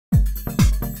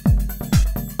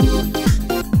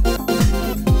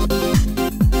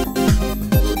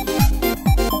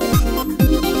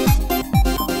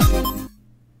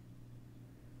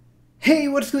Hey,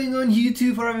 what's going on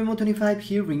YouTube? RMMO25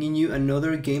 here, bringing you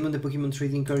another game on the Pokemon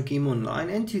Trading Card Game Online,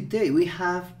 and today we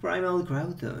have Primal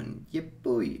Groudon. Yep,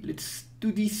 boy, let's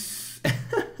do this.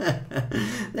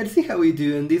 Let's see how we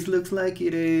do, and this looks like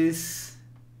it is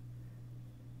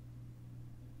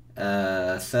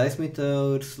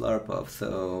Seismitoad Slurpuff,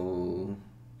 so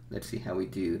let's see how we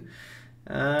do.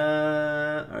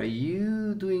 Are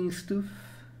you doing stuff?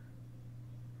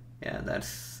 Yeah, that's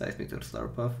Seismitoad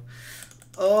Slurpuff.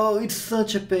 Oh, it's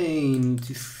such a pain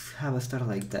to have a start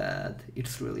like that.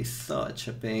 It's really such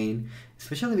a pain.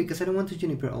 Especially because I don't want to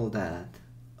Juniper all that.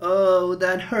 Oh,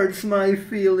 that hurts my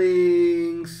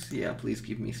feelings. Yeah, please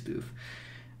give me stuff.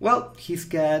 Well, he's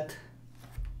got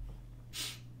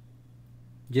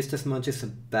just as much as a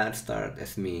bad start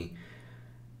as me.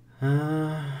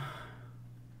 And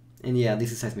yeah,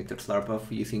 this is Seismic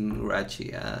Slurpuff using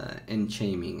Rachi and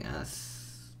Chaming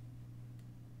as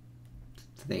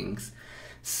things.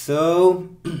 So,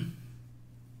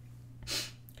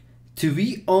 to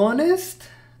be honest,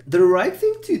 the right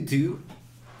thing to do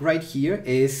right here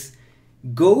is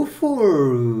go for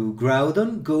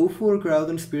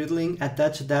Groudon Spirit Link,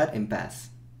 attach that and pass.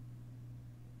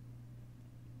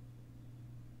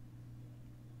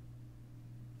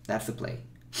 That's the play.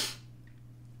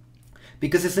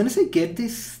 Because as soon as I get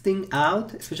this thing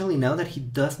out, especially now that he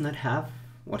does not have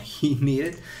what he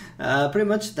needed, pretty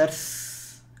much that's...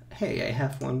 Hey, I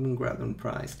have one Groudon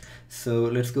prized, so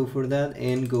let's go for that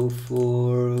and go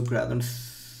for Groudon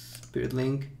Spirit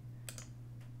Link.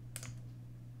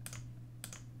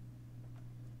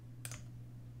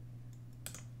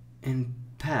 And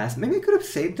pass. Maybe I could have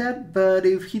saved that, but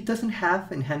if he doesn't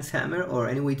have Enhanced Hammer or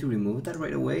any way to remove that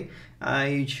right away,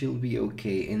 I should be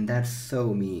okay, and that's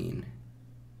so mean.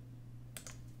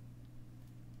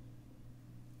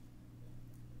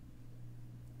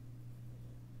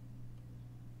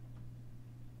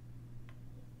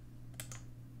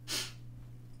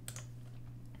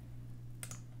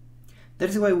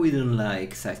 That's why we don't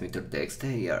like Seismitoad decks.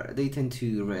 They tend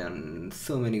to run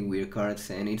so many weird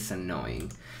cards and it's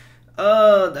annoying.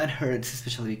 Oh, that hurts,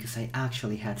 especially because I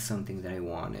actually had something that I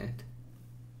wanted.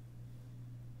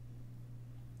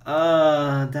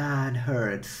 That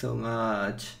hurts so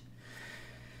much.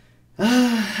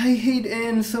 I hate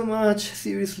N so much.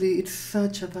 Seriously, it's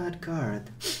such a bad card.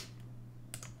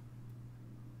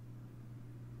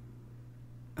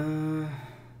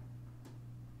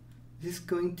 This is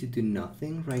going to do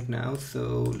nothing right now,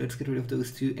 so let's get rid of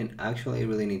those two, and actually I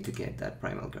really need to get that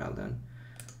Primal Groudon.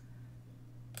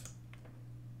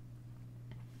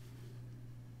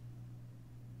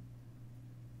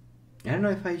 I don't know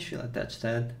if I should attach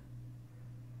that.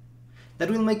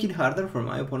 That will make it harder for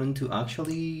my opponent to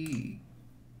actually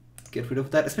get rid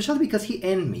of that, especially because he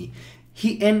ended me.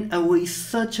 He ended away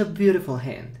such a beautiful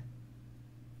hand.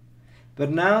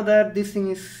 But now that this thing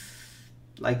is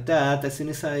like that, as soon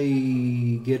as I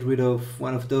get rid of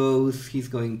one of those, he's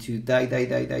going to die,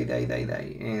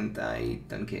 and I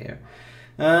don't care.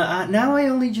 Now I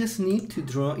only just need to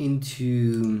draw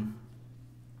into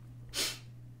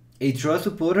a draw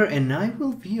supporter and I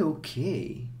will be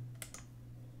okay.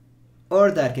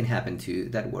 Or that can happen too,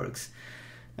 that works.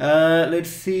 Let's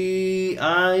see,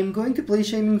 I'm going to play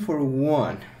Shaming for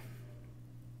 1.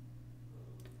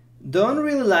 Don't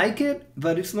really like it,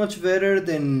 but it's much better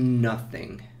than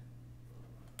nothing.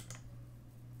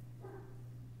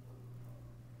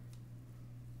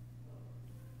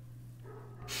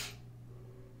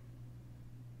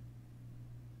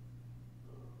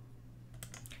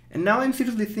 And now I'm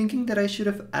seriously thinking that I should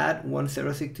have added one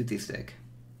Xerosic to this deck.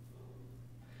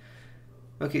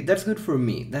 Okay, that's good for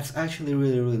me. That's actually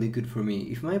really good for me.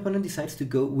 If my opponent decides to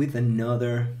go with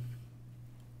another...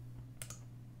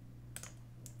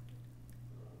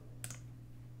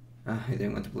 I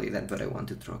didn't want to play that, but I want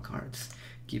to draw cards.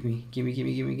 Give me.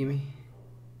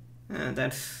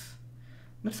 That's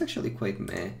actually quite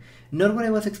meh. Not what I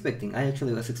was expecting. I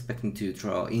actually was expecting to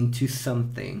draw into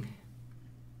something.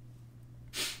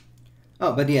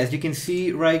 Oh, but yeah, as you can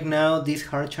see right now, this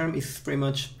Heart Charm is pretty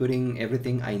much putting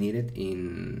everything I needed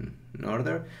in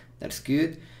order. That's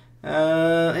good.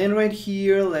 And right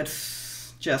here,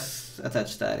 let's just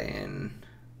attach that in.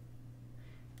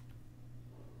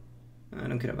 I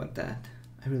don't care about that.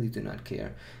 I really do not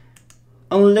care.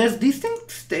 Unless this thing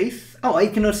stays... Oh, I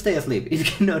cannot stay asleep. It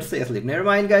cannot stay asleep. Never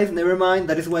mind, guys. Never mind.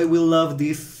 That is why we love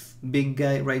this big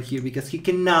guy right here, because he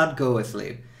cannot go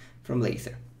asleep from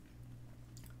laser.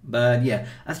 But yeah,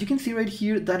 as you can see right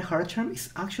here, that Heart Charm is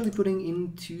actually putting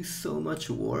into so much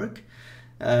work.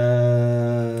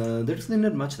 There's really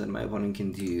not much that my opponent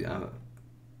can do.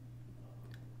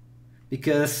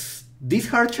 Because this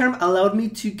Heart Charm allowed me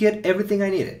to get everything I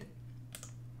needed.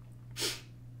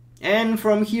 And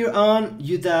from here on,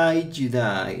 you die, you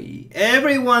die.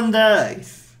 Everyone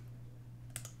dies.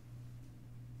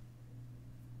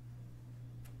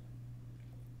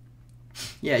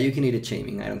 Yeah, you can eat it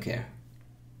shaming, I don't care.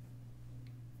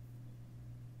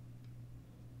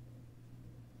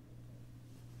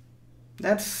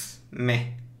 That's meh.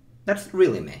 That's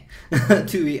really meh.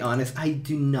 To be honest, I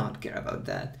do not care about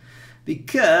that.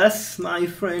 Because, my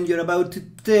friend, you're about to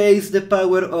taste the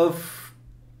power of...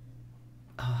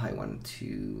 Oh, I want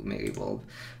to Mega Evolve.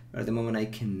 But at the moment I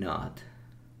cannot.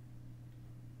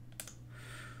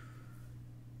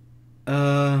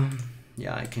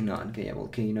 Yeah, I cannot. Gaia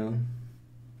Volcano.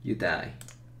 You die.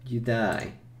 You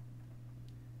die.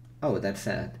 Oh, that's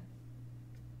sad.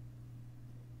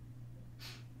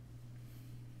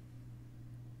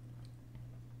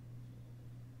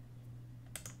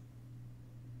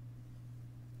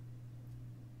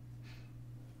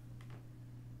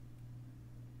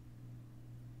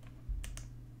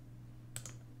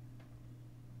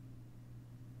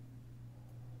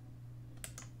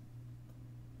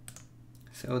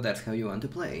 So that's how you want to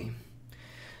play.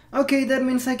 Okay, that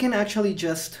means I can actually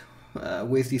just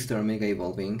waste this turn Mega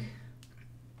Evolving.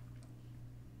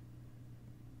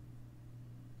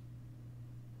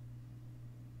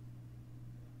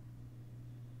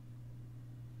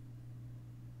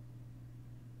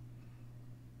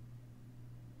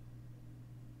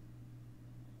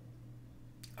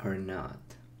 Or not.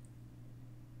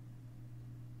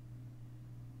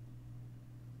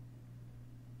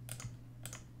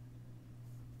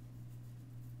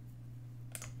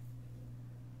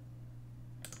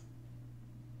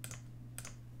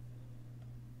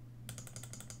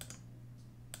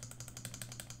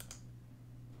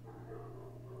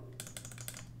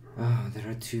 Oh, there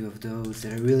are two of those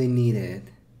that I really needed.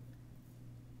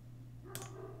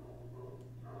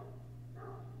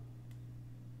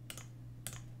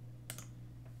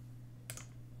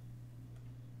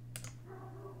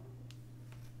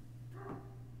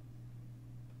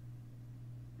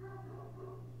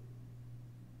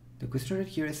 The question right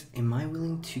here is, am I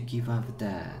willing to give up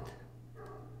that?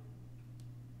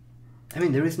 I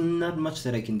mean, there is not much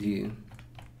that I can do.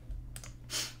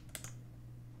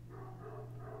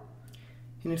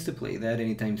 He needs to play that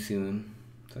anytime soon,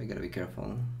 so I gotta be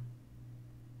careful.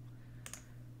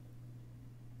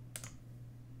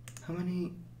 How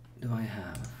many do I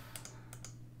have?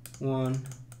 1,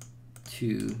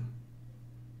 2.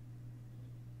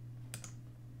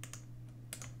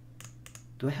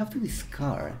 Do I have to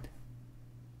discard?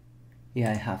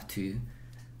 Yeah, I have to.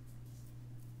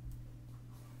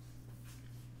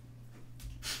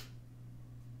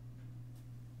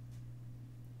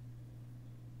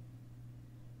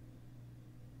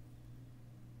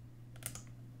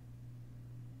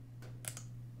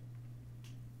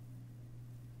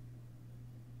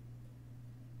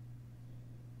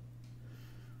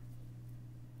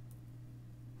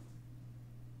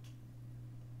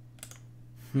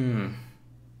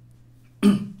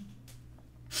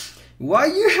 Why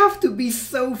you have to be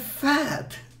so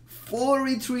fat? 4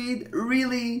 retreat,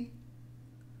 really?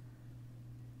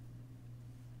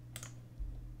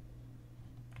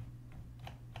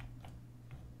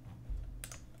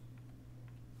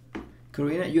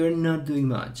 Karina, you're not doing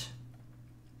much.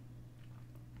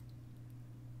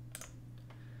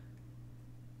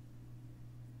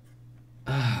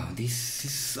 Oh, this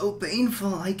is so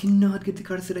painful. I cannot get the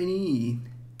cards that I need.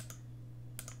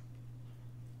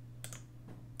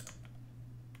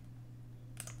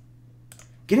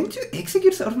 Getting 2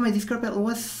 executes out of my discard pile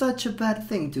was such a bad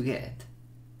thing to get.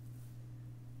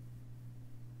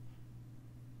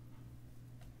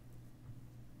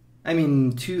 I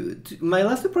mean, my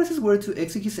last 2 prices were 2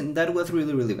 executes and that was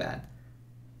really, really bad.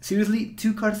 Seriously,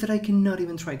 2 cards that I cannot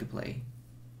even try to play.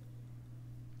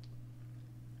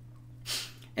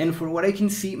 And for what I can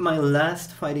see, my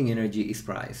last fighting energy is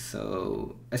priced.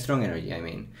 So, a strong energy, I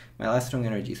mean. My last strong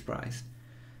energy is priced.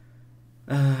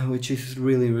 Which is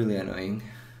really, really annoying.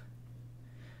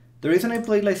 The reason I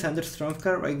played Lysander's strong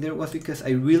card right there was because I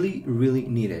really, really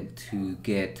needed to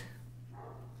get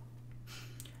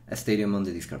a stadium on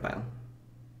the discard pile.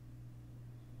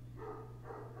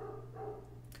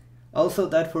 Also,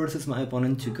 that forces my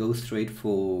opponent to go straight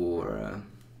for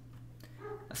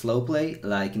a slow play,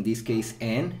 like in this case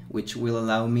N, which will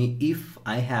allow me, if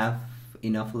I have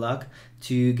enough luck,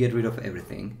 to get rid of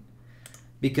everything.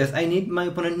 Because I need my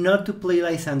opponent not to play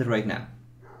Lysander right now.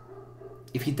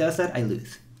 If he does that, I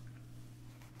lose.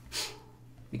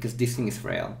 Because this thing is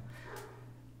frail.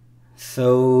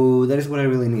 So that is what I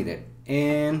really needed.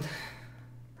 And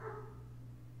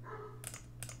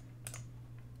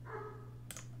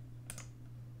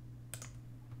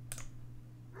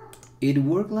It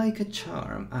worked like a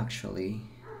charm, actually.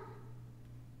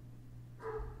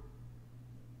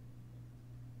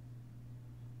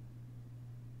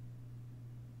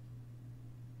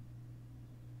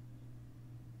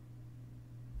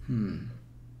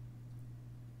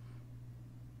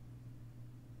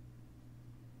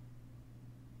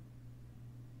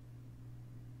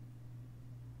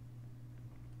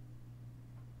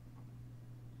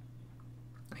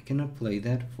 I cannot play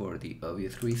that for the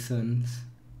obvious reasons.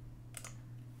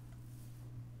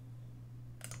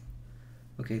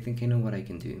 Okay, I think I know what I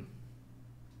can do.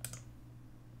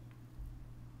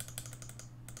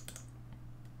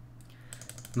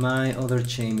 My other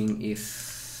chaining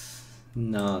is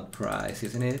not prize,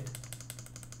 isn't it?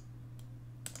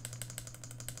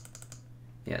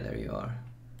 Yeah, there you are.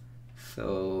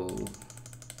 So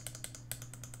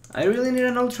I really need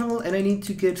an Ultra Ball and I need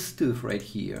to get stuff right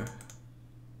here.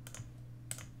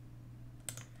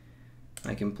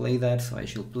 I can play that, so I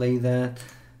shall play that.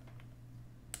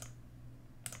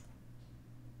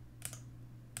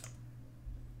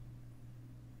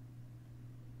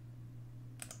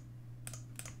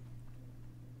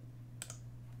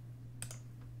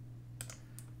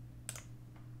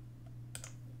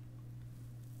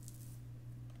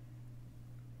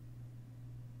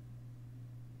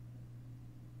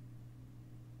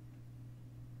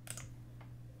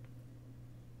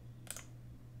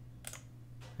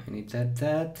 I need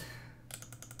that.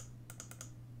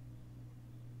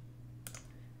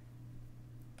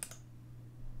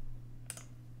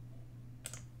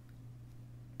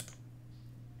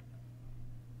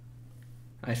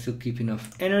 I still keep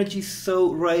enough energy,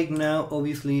 so right now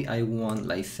obviously I want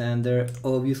Lysander,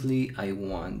 obviously I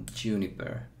want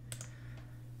Juniper.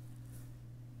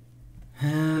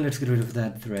 Let's get rid of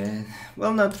that thread.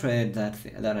 Well, not thread,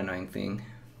 that annoying thing.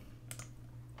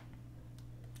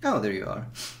 Oh, there you are.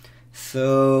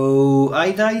 So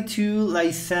I die to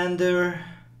Lysander,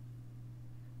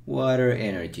 water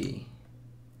energy.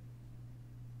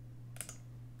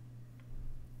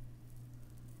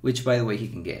 Which, by the way, he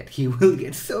can get. He will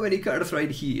get so many cards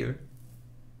right here.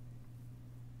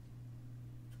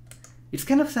 It's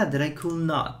kind of sad that I could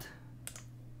not.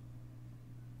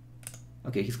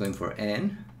 Okay, he's going for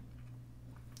N.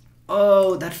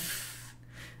 Oh,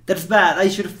 that's bad. I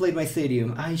should have played my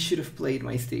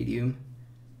stadium.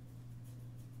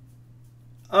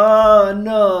 Oh,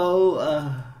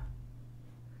 no.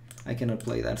 I cannot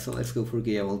play that, so let's go for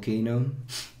Gaia Volcano.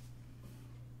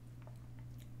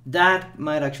 That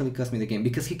might actually cost me the game,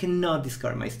 because he cannot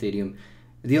discard my stadium.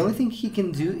 The only thing he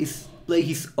can do is play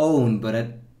his own,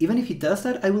 but even if he does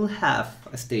that, I will have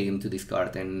a stadium to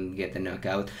discard and get the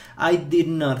knockout. I did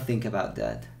not think about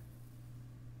that.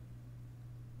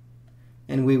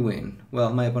 And we win.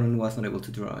 Well, my opponent was not able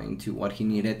to draw into what he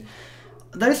needed.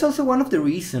 That is also one of the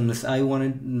reasons I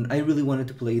really wanted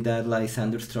to play that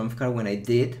Lysander Trump card when I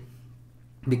did.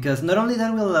 Because not only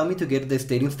that will allow me to get the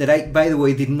stadiums that I, by the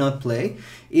way, did not play,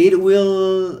 it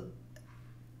will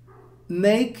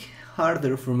make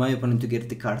harder for my opponent to get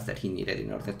the cards that he needed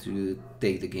in order to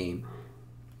take the game.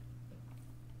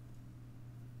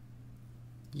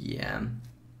 Yeah.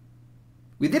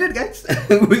 We did it, guys!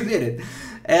 We did it!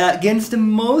 Against the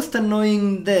most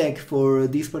annoying deck for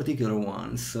this particular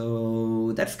one,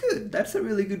 so that's good. That's a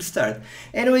really good start.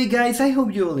 Anyway, guys, I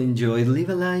hope you all enjoyed. Leave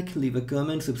a like, leave a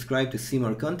comment, subscribe to see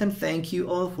more content. Thank you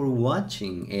all for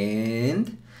watching,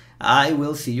 and I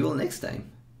will see you all next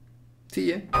time.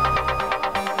 See ya!